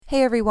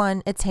Hey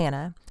everyone, it's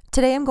Hannah.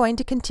 Today I'm going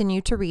to continue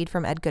to read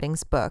from Ed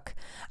Gooding's book.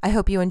 I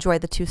hope you enjoy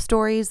the two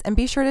stories, and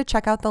be sure to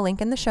check out the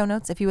link in the show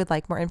notes if you would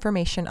like more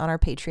information on our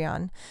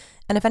Patreon.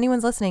 And if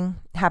anyone's listening,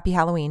 happy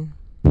Halloween.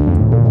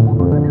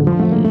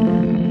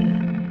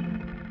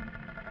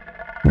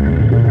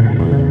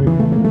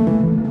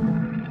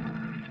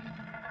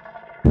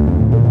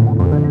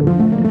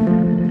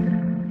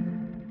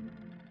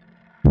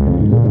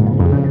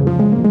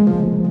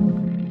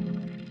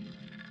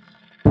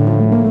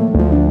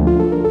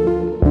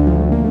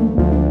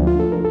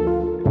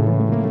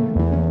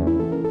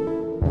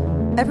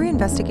 Every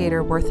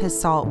investigator worth his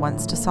salt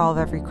wants to solve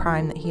every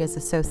crime that he is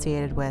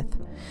associated with.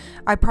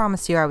 I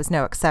promise you I was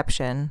no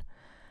exception.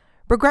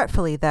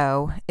 Regretfully,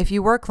 though, if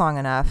you work long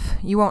enough,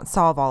 you won't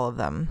solve all of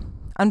them.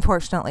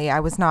 Unfortunately,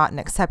 I was not an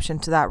exception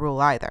to that rule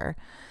either.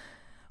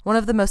 One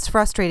of the most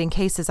frustrating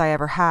cases I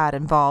ever had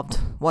involved,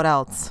 what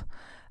else?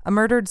 A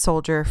murdered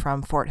soldier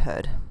from Fort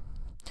Hood.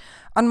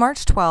 On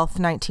March 12,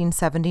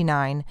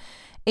 1979,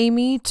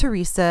 Amy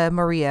Teresa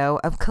Murillo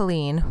of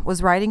Killeen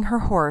was riding her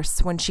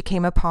horse when she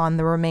came upon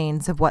the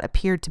remains of what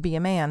appeared to be a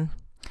man.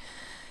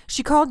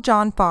 She called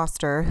John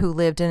Foster, who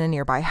lived in a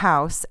nearby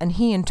house, and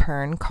he in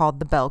turn called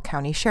the Bell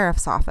County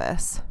Sheriff's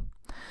Office.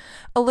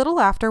 A little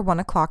after 1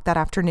 o'clock that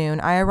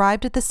afternoon, I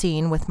arrived at the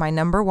scene with my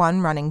number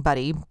one running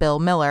buddy, Bill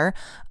Miller,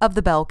 of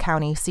the Bell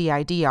County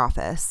CID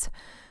office.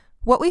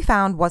 What we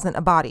found wasn't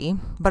a body,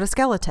 but a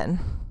skeleton.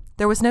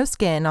 There was no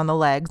skin on the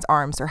legs,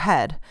 arms, or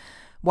head.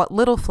 What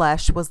little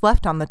flesh was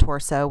left on the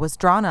torso was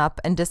drawn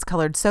up and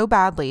discolored so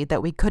badly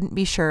that we couldn't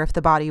be sure if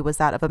the body was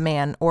that of a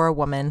man or a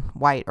woman,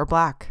 white or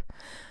black.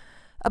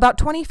 About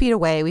 20 feet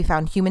away, we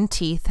found human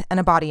teeth and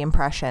a body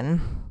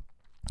impression.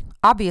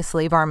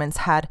 Obviously, varmints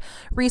had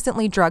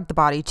recently drugged the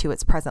body to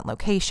its present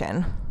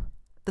location.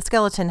 The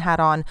skeleton had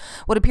on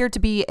what appeared to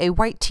be a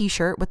white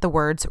t-shirt with the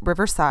words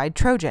Riverside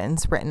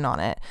Trojans written on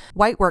it,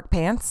 white work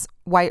pants,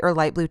 white or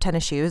light blue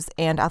tennis shoes,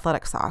 and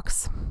athletic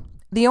socks.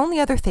 The only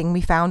other thing we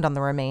found on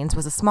the remains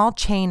was a small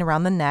chain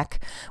around the neck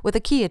with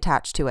a key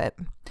attached to it.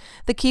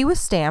 The key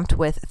was stamped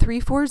with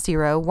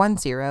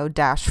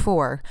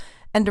 34010-4,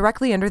 and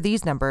directly under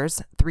these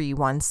numbers,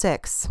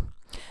 316.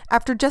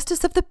 After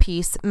Justice of the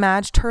Peace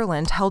Madge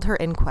Turland held her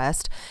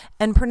inquest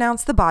and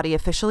pronounced the body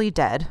officially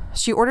dead,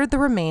 she ordered the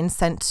remains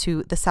sent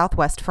to the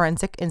Southwest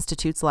Forensic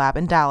Institute's lab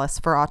in Dallas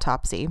for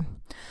autopsy.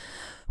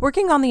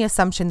 Working on the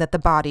assumption that the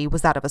body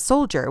was that of a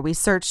soldier, we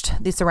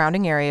searched the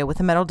surrounding area with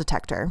a metal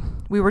detector.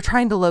 We were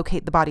trying to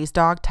locate the body's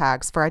dog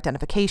tags for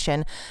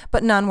identification,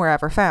 but none were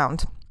ever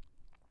found.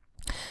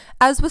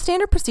 As with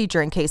standard procedure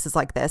in cases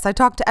like this, I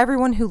talked to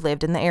everyone who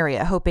lived in the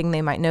area, hoping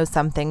they might know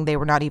something they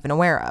were not even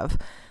aware of.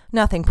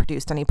 Nothing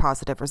produced any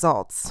positive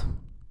results.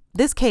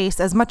 This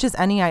case, as much as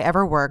any I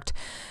ever worked,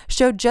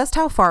 showed just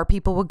how far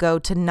people would go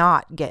to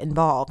not get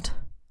involved.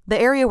 The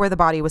area where the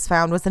body was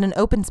found was in an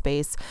open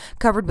space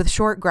covered with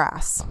short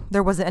grass.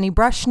 There wasn't any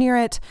brush near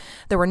it.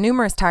 There were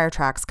numerous tire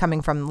tracks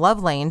coming from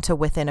Love Lane to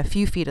within a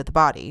few feet of the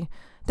body.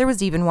 There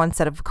was even one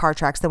set of car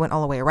tracks that went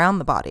all the way around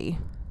the body.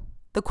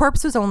 The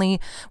corpse was only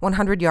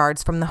 100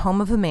 yards from the home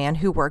of a man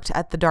who worked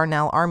at the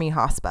Darnell Army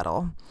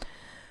Hospital.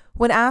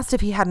 When asked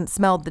if he hadn't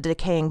smelled the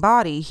decaying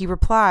body, he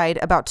replied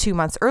about 2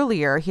 months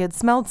earlier he had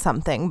smelled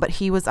something, but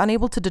he was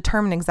unable to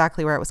determine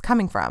exactly where it was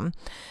coming from.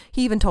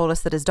 He even told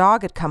us that his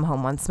dog had come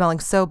home once smelling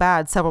so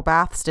bad several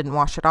baths didn't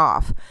wash it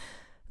off.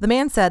 The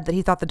man said that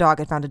he thought the dog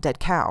had found a dead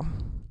cow.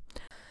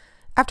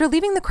 After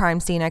leaving the crime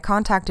scene, I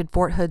contacted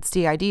Fort Hood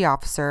CID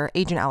officer,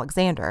 Agent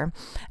Alexander,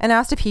 and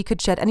asked if he could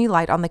shed any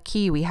light on the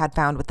key we had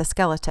found with the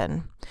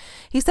skeleton.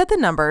 He said the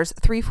numbers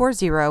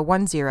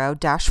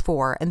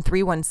 34010-4 and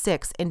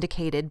 316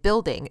 indicated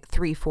Building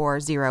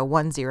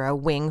 34010,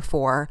 Wing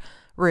 4,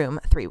 Room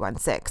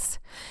 316.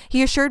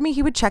 He assured me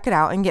he would check it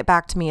out and get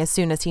back to me as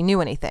soon as he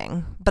knew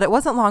anything, but it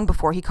wasn't long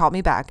before he called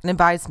me back and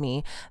advised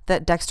me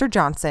that Dexter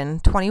Johnson,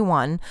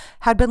 21,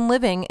 had been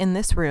living in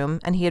this room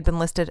and he had been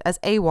listed as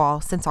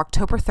AWOL since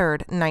October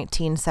 3rd,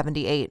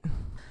 1978.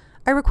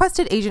 I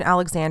requested Agent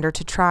Alexander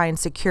to try and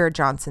secure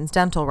Johnson's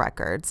dental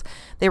records.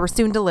 They were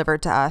soon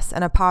delivered to us,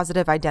 and a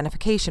positive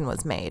identification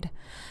was made.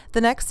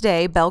 The next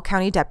day, Bell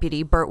County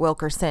Deputy Burt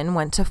Wilkerson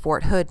went to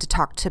Fort Hood to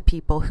talk to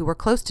people who were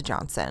close to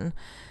Johnson.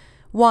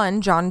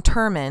 One, John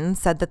Turman,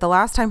 said that the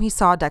last time he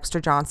saw Dexter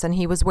Johnson,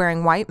 he was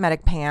wearing white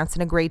medic pants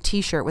and a gray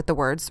t-shirt with the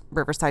words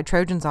Riverside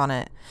Trojans on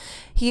it.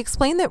 He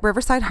explained that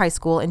Riverside High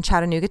School in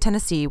Chattanooga,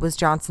 Tennessee was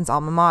Johnson's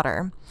alma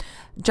mater.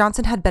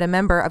 Johnson had been a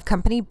member of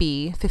Company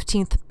B,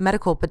 15th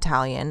Medical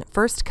Battalion,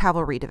 1st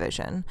Cavalry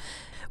Division.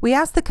 We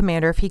asked the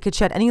commander if he could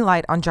shed any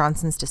light on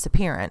Johnson's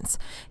disappearance.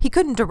 He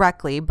couldn't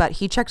directly, but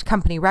he checked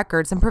company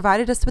records and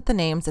provided us with the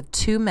names of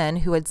 2 men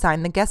who had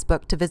signed the guest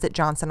book to visit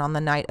Johnson on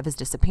the night of his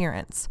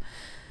disappearance.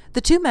 The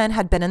 2 men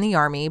had been in the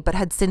Army, but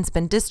had since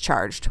been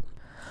discharged.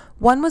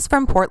 One was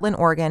from Portland,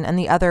 Oregon, and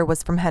the other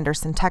was from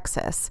Henderson,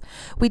 Texas.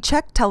 We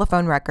checked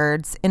telephone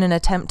records in an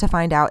attempt to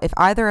find out if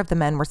either of the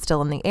men were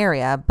still in the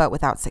area, but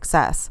without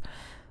success.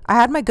 I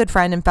had my good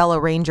friend and fellow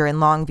ranger in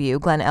Longview,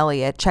 Glenn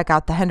Elliott, check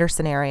out the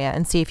Henderson area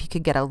and see if he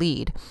could get a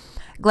lead.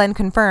 Glenn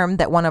confirmed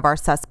that one of our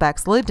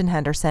suspects lived in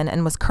Henderson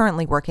and was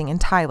currently working in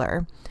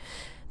Tyler.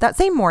 That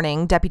same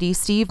morning, Deputy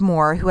Steve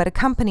Moore, who had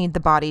accompanied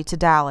the body to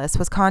Dallas,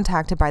 was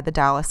contacted by the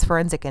Dallas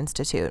Forensic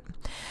Institute.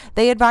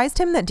 They advised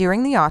him that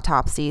during the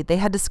autopsy, they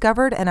had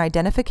discovered an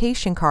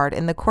identification card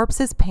in the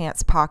corpse's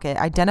pants pocket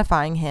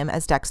identifying him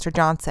as Dexter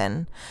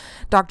Johnson.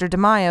 Dr.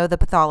 DeMaio, the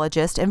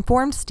pathologist,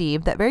 informed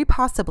Steve that very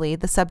possibly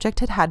the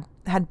subject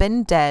had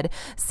been dead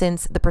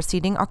since the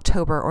preceding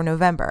October or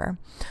November.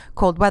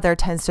 Cold weather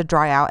tends to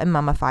dry out and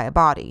mummify a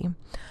body.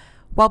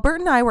 While Bert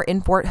and I were in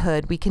Fort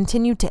Hood, we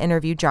continued to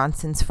interview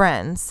Johnson's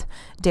friends.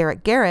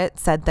 Derek Garrett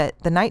said that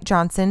the night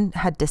Johnson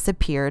had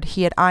disappeared,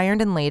 he had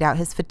ironed and laid out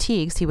his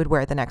fatigues he would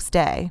wear the next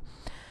day.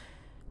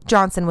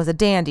 Johnson was a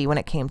dandy when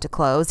it came to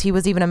clothes. He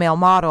was even a male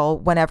model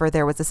whenever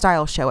there was a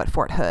style show at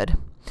Fort Hood.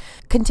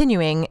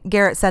 Continuing,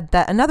 Garrett said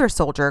that another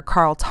soldier,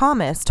 Carl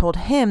Thomas, told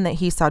him that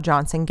he saw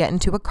Johnson get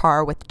into a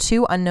car with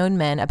 2 unknown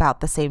men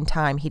about the same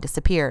time he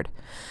disappeared.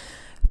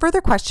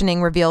 Further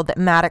questioning revealed that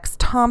Maddox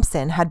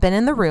Thompson had been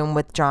in the room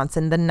with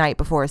Johnson the night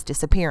before his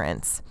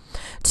disappearance.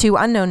 2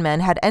 unknown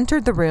men had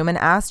entered the room and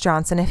asked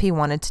Johnson if he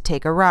wanted to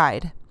take a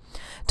ride.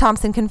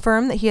 Thompson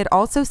confirmed that he had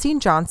also seen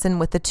Johnson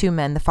with the 2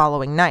 men the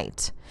following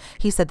night.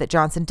 He said that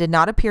Johnson did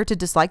not appear to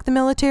dislike the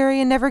military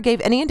and never gave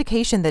any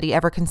indication that he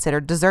ever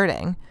considered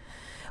deserting.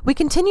 We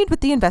continued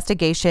with the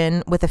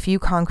investigation with a few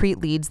concrete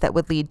leads that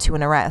would lead to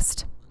an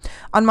arrest.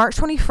 On March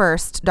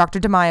 21st, Dr.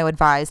 DeMaio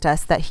advised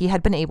us that he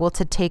had been able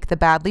to take the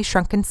badly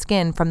shrunken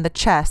skin from the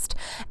chest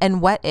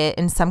and wet it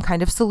in some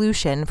kind of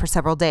solution for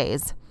several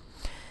days.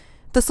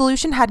 The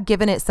solution had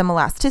given it some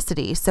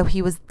elasticity, so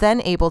he was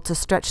then able to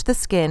stretch the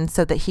skin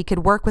so that he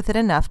could work with it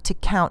enough to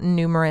count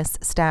numerous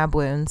stab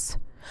wounds.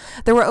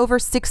 There were over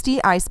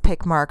 60 ice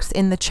pick marks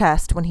in the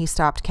chest when he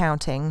stopped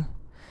counting.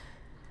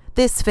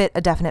 This fit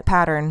a definite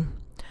pattern.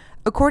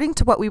 According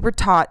to what we were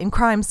taught in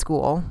crime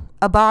school,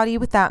 a body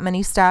with that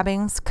many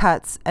stabbings,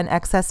 cuts, and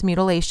excess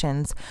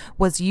mutilations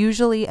was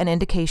usually an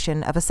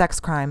indication of a sex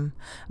crime,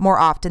 more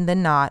often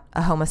than not,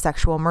 a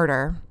homosexual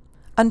murder.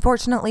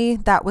 Unfortunately,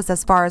 that was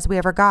as far as we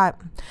ever got.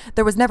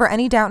 There was never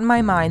any doubt in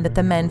my mind that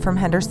the men from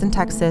Henderson,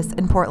 Texas,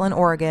 and Portland,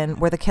 Oregon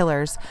were the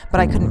killers,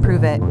 but I couldn't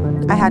prove it.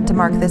 I had to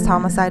mark this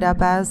homicide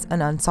up as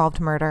an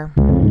unsolved murder.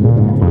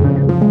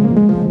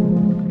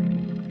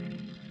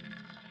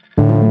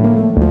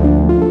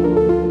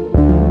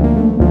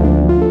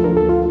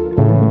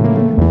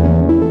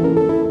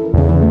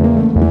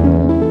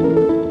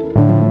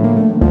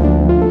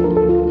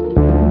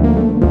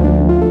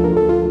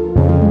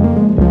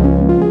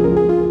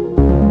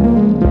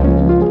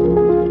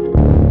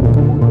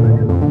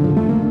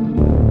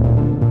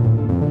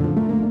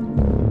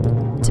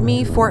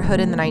 Fort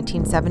Hood in the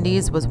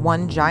 1970s was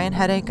one giant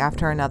headache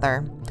after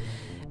another.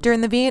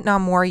 During the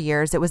Vietnam War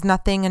years, it was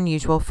nothing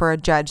unusual for a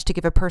judge to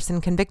give a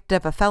person convicted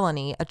of a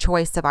felony a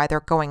choice of either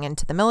going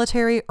into the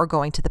military or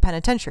going to the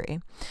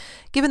penitentiary.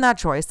 Given that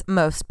choice,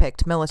 most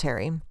picked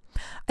military.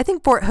 I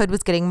think Fort Hood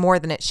was getting more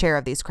than its share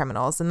of these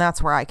criminals, and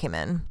that's where I came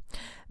in.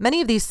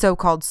 Many of these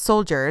so-called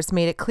soldiers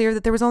made it clear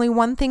that there was only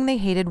one thing they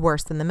hated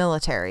worse than the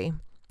military: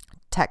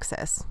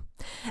 Texas.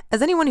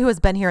 As anyone who has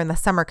been here in the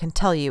summer can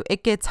tell you,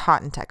 it gets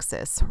hot in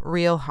Texas,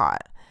 real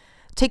hot.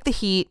 Take the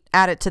heat,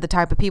 add it to the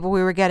type of people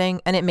we were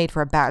getting, and it made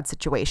for a bad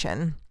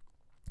situation.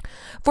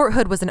 Fort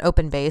Hood was an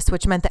open base,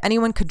 which meant that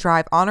anyone could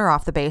drive on or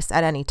off the base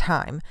at any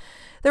time.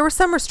 There were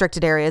some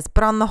restricted areas,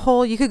 but on the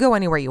whole, you could go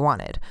anywhere you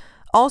wanted.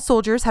 All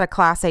soldiers had a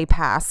Class A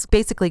pass,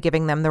 basically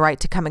giving them the right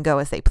to come and go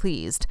as they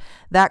pleased.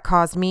 That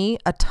caused me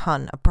a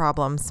ton of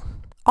problems.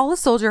 All a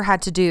soldier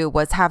had to do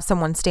was have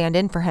someone stand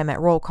in for him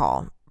at roll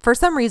call. For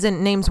some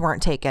reason, names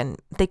weren't taken.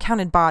 They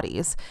counted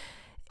bodies.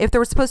 If there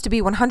were supposed to be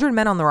 100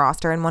 men on the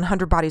roster and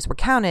 100 bodies were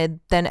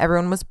counted, then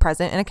everyone was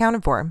present and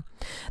accounted for.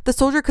 The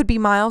soldier could be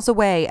miles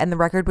away and the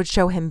record would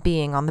show him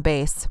being on the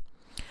base.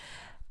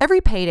 Every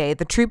payday,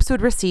 the troops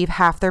would receive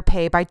half their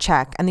pay by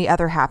check and the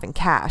other half in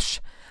cash.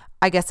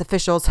 I guess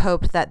officials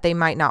hoped that they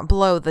might not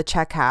blow the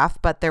check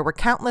half, but there were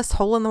countless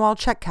hole-in-the-wall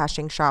check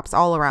cashing shops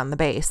all around the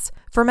base.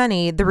 For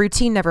many, the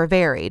routine never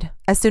varied.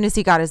 As soon as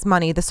he got his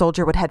money, the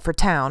soldier would head for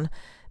town.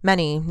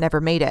 Many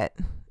never made it.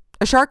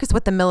 A shark is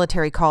what the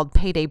military called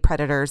payday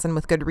predators, and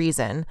with good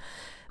reason.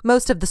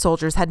 Most of the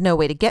soldiers had no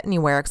way to get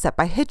anywhere except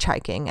by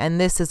hitchhiking, and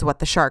this is what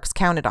the sharks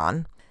counted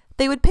on.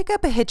 They would pick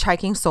up a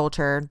hitchhiking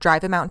soldier,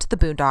 drive him out into the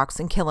boondocks,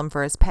 and kill him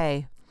for his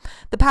pay.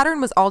 The pattern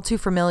was all too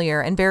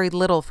familiar and varied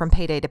little from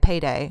payday to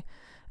payday.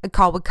 A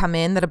call would come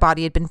in that a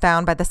body had been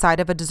found by the side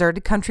of a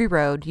deserted country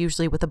road,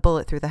 usually with a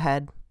bullet through the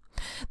head.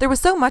 There was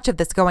so much of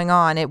this going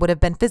on, it would have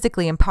been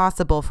physically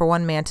impossible for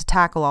one man to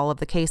tackle all of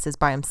the cases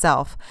by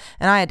himself,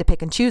 and I had to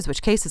pick and choose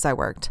which cases I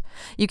worked.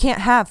 You can't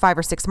have 5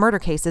 or 6 murder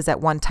cases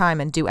at one time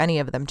and do any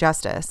of them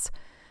justice.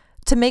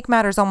 To make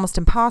matters almost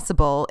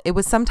impossible, it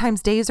was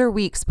sometimes days or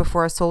weeks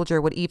before a soldier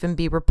would even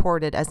be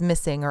reported as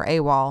missing or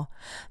AWOL.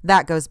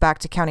 That goes back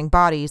to counting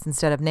bodies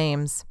instead of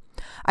names.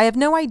 I have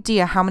no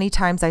idea how many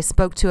times I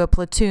spoke to a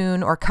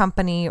platoon or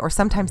company or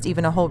sometimes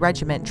even a whole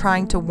regiment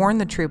trying to warn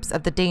the troops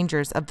of the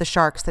dangers of the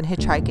sharks and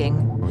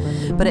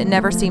hitchhiking, but it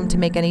never seemed to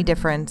make any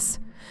difference.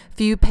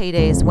 Few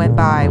paydays went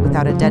by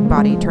without a dead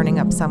body turning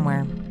up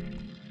somewhere.